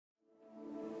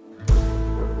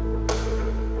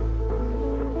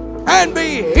and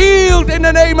be healed in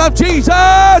the name of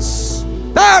Jesus.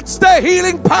 That's the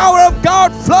healing power of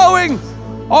God flowing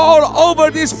all over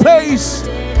this place.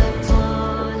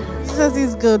 Jesus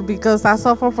is good because I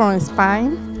suffer from a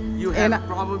spine. You have a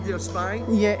problem with your spine?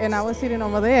 Yeah, and I was sitting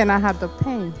over there and I had the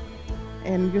pain.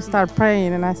 And you start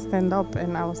praying and I stand up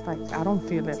and I was like, I don't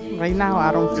feel it. Right now,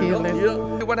 I don't feel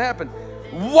it. What happened?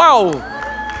 Wow!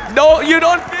 No, you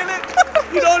don't feel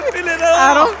it? You don't feel it at all?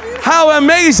 I don't feel it. How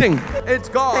amazing! It's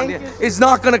gone. It's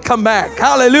not going to come back.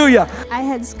 Hallelujah. I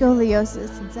had scoliosis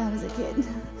since I was a kid.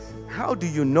 How do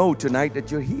you know tonight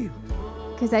that you're healed?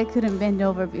 Because I couldn't bend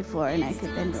over before and I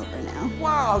could bend over now.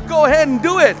 Wow, go ahead and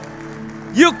do it.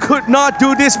 You could not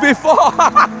do this before.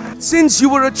 Since you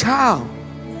were a child,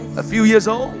 a few years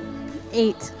old?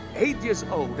 8. 8 years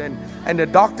old. And the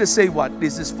doctors say what?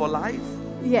 This is for life?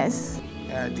 Yes.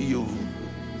 Do you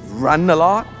run a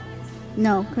lot?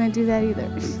 No, couldn't do that either.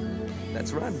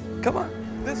 Let's run. Come on.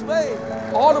 This way.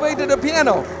 All the way to the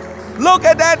piano. Look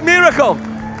at that miracle.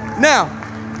 Now,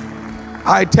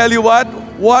 I tell you what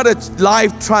a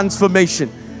life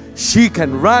transformation. She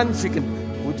can run. She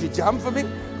can. Would you jump for me?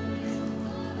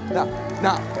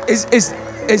 Now, is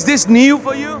this new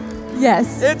for you?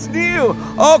 Yes. It's new.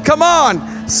 Oh, come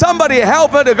on. Somebody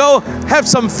help her to go have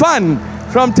some fun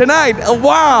from tonight.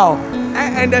 Wow.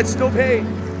 And that's no pain.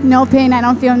 No pain. I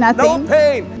don't feel nothing. No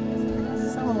pain.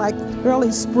 So like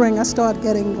early spring, I started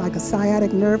getting like a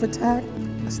sciatic nerve attack.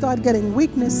 I started getting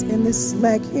weakness in this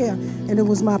leg here, and it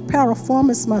was my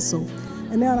piriformis muscle.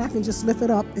 And now I can just lift it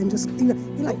up and just,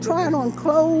 like trying on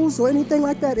clothes or anything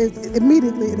like that,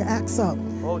 immediately it acts up.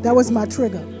 That was my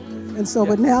trigger. And so,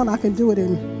 but now I can do it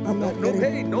and I'm not getting...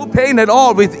 pain. No pain at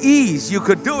all. With ease, you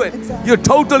could do it. Exactly. You're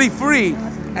totally free.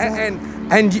 Exactly.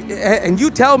 And you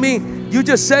tell me, you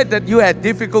just said that you had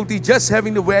difficulty just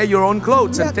having to wear your own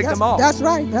clothes and take them off. That's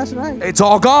right, that's right. It's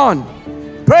all gone.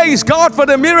 Praise God for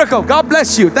the miracle. God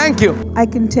bless you. Thank you. I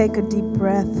can take a deep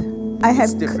breath. I had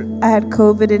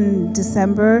COVID in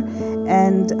December,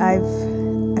 and I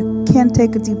can't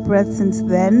take a deep breath since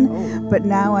then, but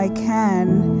now I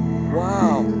can.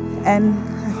 Wow. And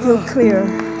I feel clear.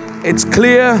 It's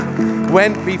clear.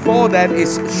 When before that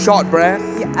is short breath.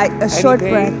 Yeah, a short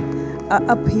breath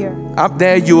up here. Up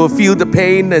there, you will feel the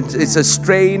pain. It's a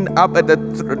strain up at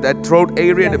that throat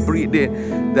area, yes.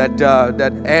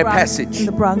 that air passage. In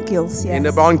the bronchioles, yes. In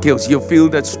the bronchioles, you feel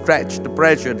the stretch, the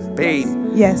pressure, the pain.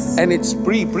 Yes. And it's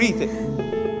breathing.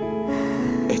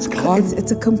 It's gone.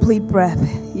 It's a complete breath.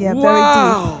 Yeah,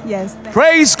 wow. Very deep. Yes.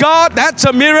 Praise God. That's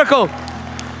a miracle.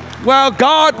 Well,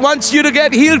 God wants you to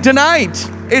get healed tonight.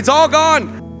 It's all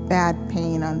gone. Bad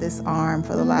pain on this arm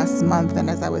for the last month, and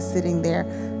as I was sitting there,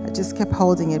 I just kept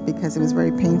holding it because it was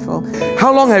very painful.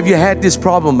 How long have you had this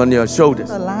problem on your shoulders?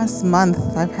 The last month,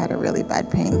 I've had a really bad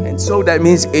pain. And so that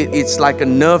means it's like a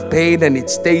nerve pain, and it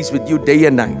stays with you day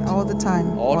and night. All the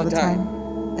time. All the time.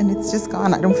 And it's just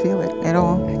gone. I don't feel it at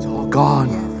all. It's all gone.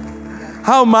 Yes.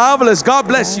 How marvelous. God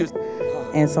bless you.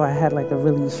 And so I had like a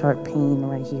really sharp pain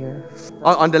right here.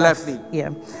 On the left knee? Yeah.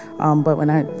 But when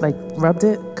I like rubbed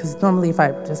it, because normally if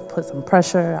I just put some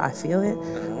pressure, I feel it.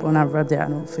 But when I rubbed it, I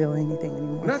don't feel anything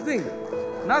anymore. Nothing.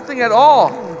 Nothing at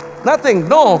all. Nothing.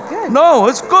 No. Good. No,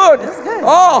 it's good. It's good.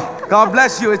 Oh, God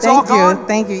bless you. It's all gone.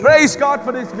 Thank you. Praise God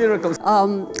for this miracle.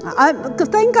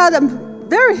 Thank God I'm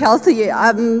very healthy.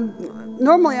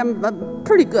 Normally I'm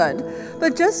pretty good,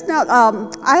 but just now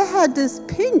I had this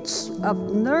pinch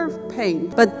of nerve pain.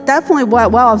 But definitely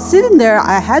while I was sitting there,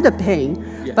 I had a pain.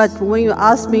 Yes. But when you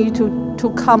ask me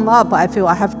to come up, I feel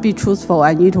I have to be truthful.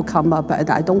 I need to come up, and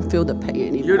I don't feel the pain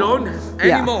anymore. You don't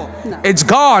anymore? Yeah. No. It's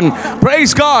gone.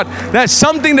 Praise God. That's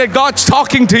something that God's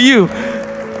talking to you.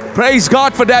 Praise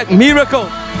God for that miracle.